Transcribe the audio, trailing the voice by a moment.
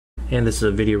and this is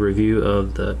a video review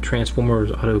of the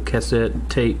Transformers Auto Cassette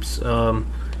tapes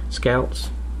Scouts.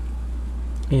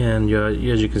 And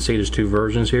as you can see, there's two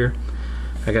versions here.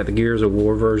 I got the Gears of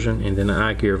War version and then the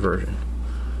IGear version,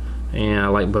 and I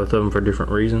like both of them for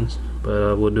different reasons,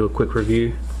 but we'll do a quick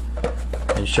review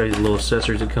and show you the little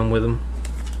accessories that come with them.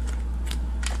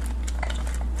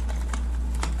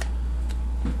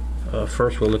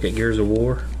 First we'll look at Gears of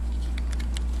War.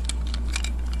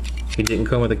 He didn't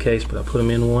come with a case, but I put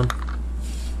him in one,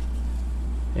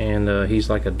 and he's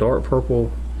like a dark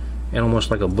purple and almost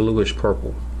like a bluish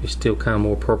purple. He's still kind of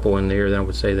more purple in there than I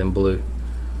would say than blue,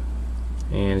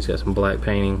 and he's got some black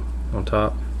painting on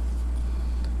top,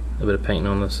 a bit of painting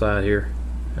on the side here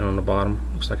and on the bottom.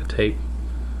 Looks like a tape.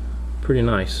 Pretty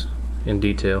nice in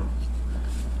detail.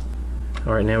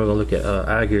 Alright, now we're going to look at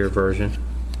IGear version.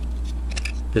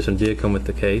 This one did come with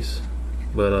the case,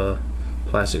 but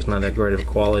plastic's not that great of a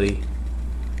quality,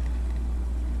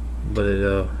 but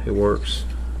it works.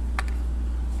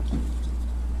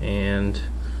 And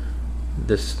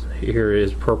this here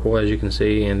is purple, as you can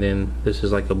see, and then this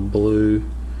is like a blue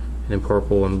and then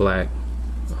purple and black,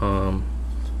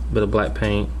 bit of black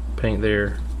paint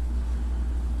there,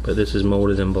 but this is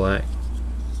molded in black.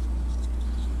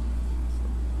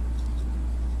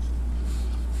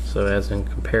 So as in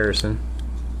comparison,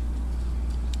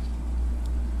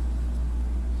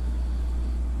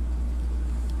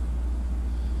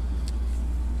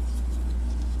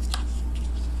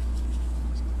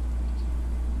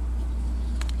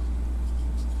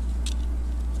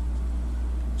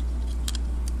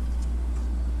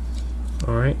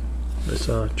 alright, let's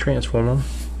transform them.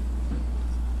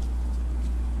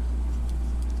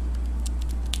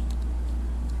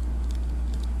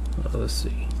 Let's see.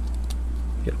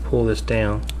 You gotta pull this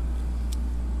down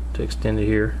to extend it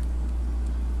here,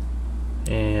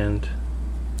 and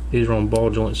these are on ball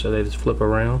joints, so they just flip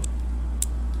around.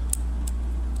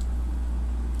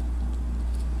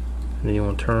 And then you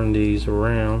want to turn these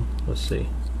around. Let's see.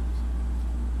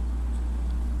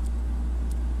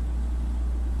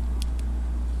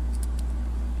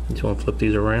 You just want to flip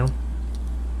these around.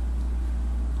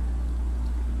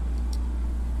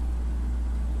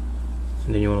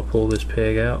 And then you want to pull this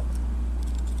peg out.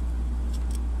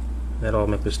 That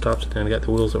automatically stops it. Then I got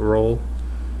the wheels that roll,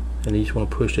 and you just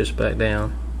want to push this back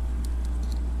down.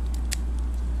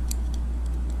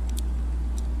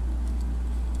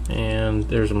 And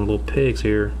there's some little pegs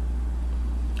here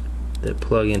that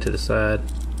plug into the side.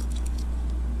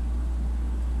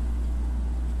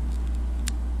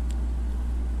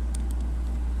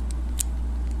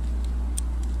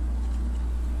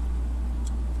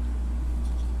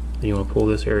 Then you want to pull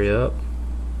this area up,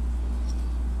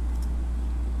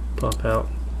 pop out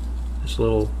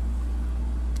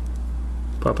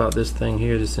this thing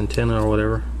here, this antenna or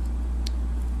whatever,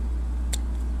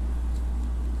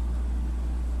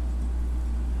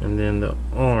 and then the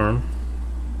arm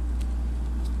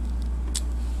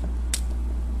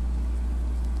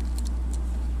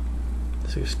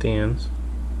this extends,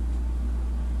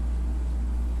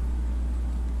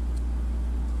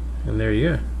 and there you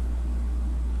go.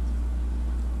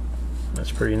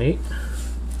 That's pretty neat.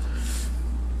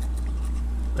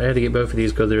 I had to get both of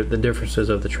these because they're the differences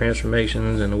of the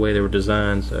transformations and the way they were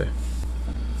designed. So,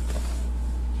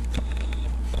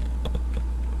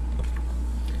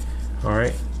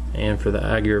 alright, and for the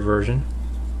IGear version,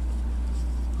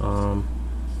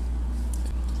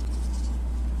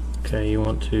 okay, you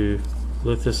want to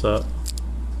lift this up,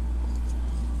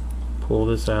 pull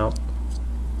this out,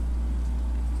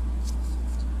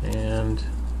 and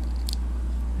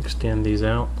extend these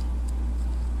out.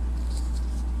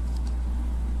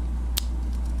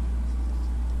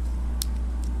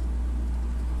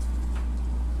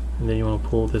 And then you want to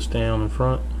pull this down in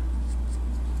front.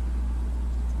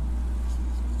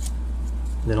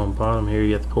 And then on the bottom here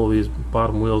you have to pull these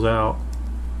bottom wheels out.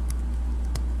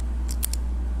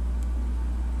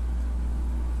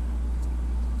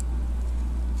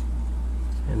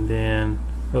 And then,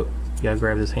 oh, you gotta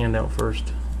grab this hand out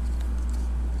first.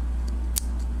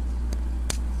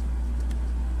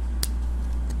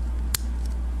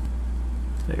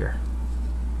 There.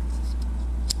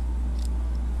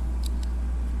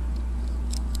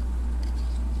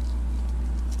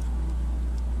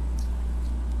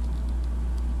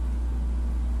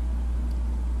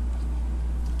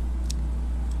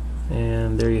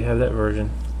 And there you have that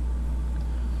version,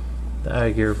 the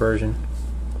IGear version.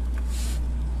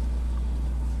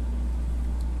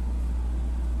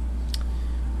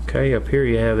 Okay, up here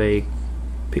you have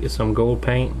some gold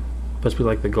paint, supposed to be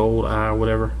like the gold eye or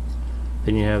whatever.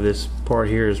 Then you have this part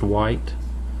here is white,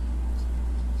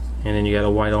 and then you got a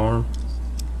white arm,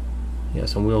 You got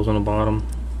some wheels on the bottom.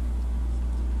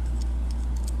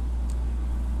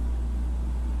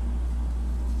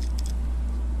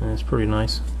 And it's pretty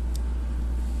nice.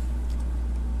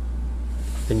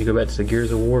 Then you go back to the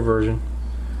Gears of War version.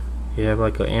 You have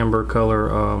like an amber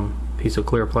color piece of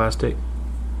clear plastic,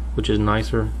 which is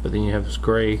nicer, but then you have this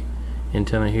gray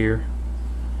antenna here,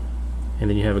 and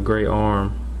then you have a gray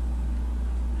arm,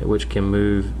 which can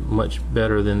move much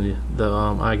better than the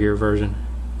IGear version.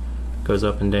 Goes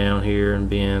up and down here and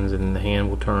bends, and the hand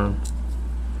will turn.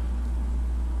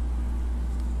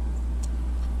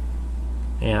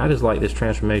 And I just like this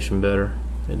transformation better.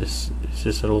 It's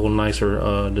just a little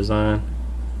nicer design.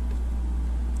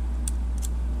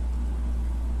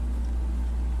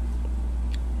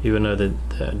 Even though the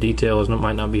details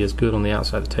might not be as good on the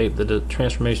outside of the tape, the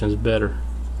transformation is better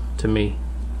to me.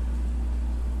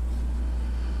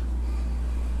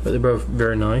 But they're both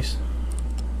very nice.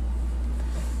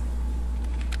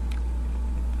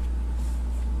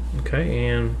 Okay,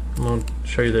 and I'm going to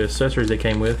show you the accessories they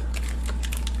came with.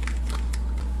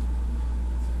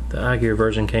 The IGear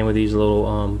version came with these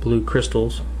little blue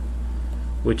crystals,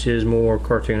 which is more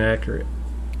cartoon accurate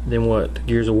than what the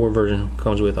Gears of War version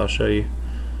comes with. I'll show you.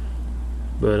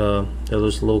 But they're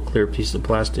just little clear pieces of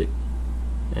plastic,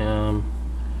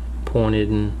 pointed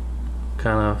and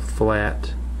kind of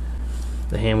flat.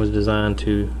 The hand was designed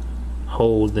to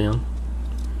hold them,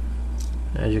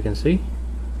 as you can see.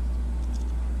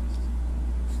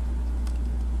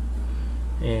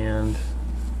 And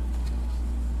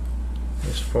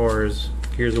as far as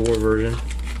Gears of War version,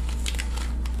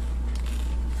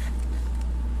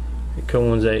 it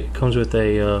comes with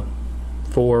a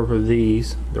 4 of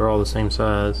these. They're all the same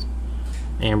size,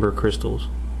 amber crystals,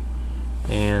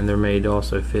 and they're made to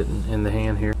also fit in the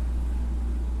hand here.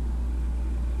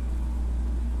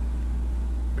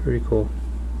 Pretty cool.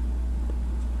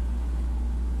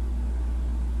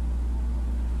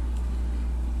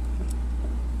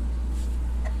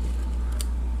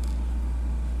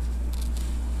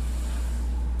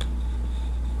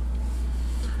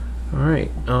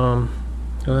 Alright, well,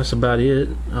 that's about it.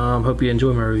 Hope you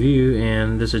enjoyed my review,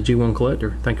 and this is G1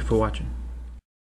 Collector. Thank you for watching.